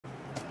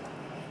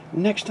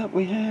Next up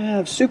we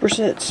have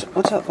SuperSitz's.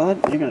 What's up, bud?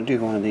 You're going to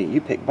do one of the,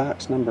 you pick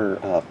box number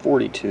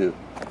 42,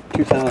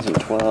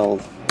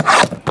 2012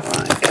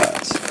 line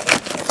cuts.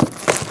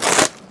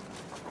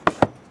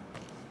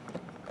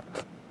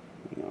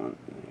 Hang on,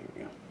 there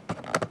we go.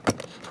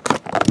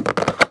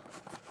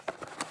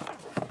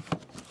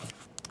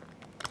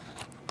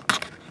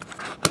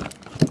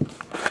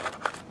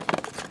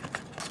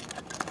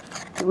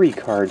 Three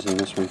cards in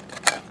this one.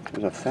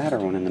 There's a fatter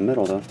one in the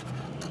middle though.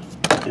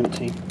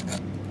 Empty.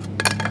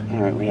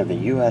 Alright, we have the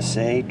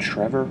USA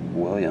Trevor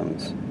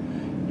Williams.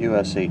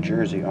 USA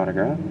jersey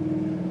autograph.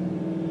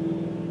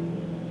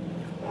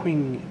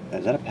 Wing.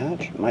 Is that a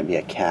patch? It might be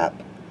a cap.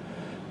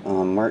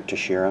 Mark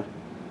Teixeira.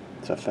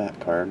 It's a fat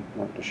card.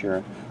 Mark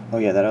Teixeira. Oh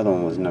yeah, that other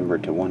one was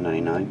numbered to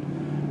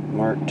 199.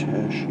 Mark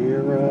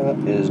Teixeira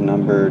is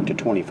numbered to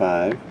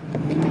 25.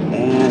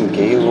 And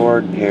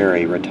Gaylord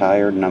Perry,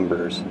 retired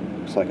numbers.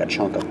 Looks like a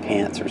chunk of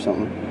pants or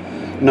something.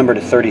 Numbered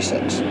to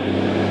 36.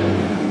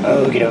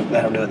 Okay,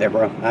 that'll do it there,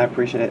 bro. I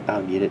appreciate it.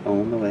 I'll get it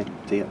on the way.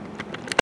 See ya.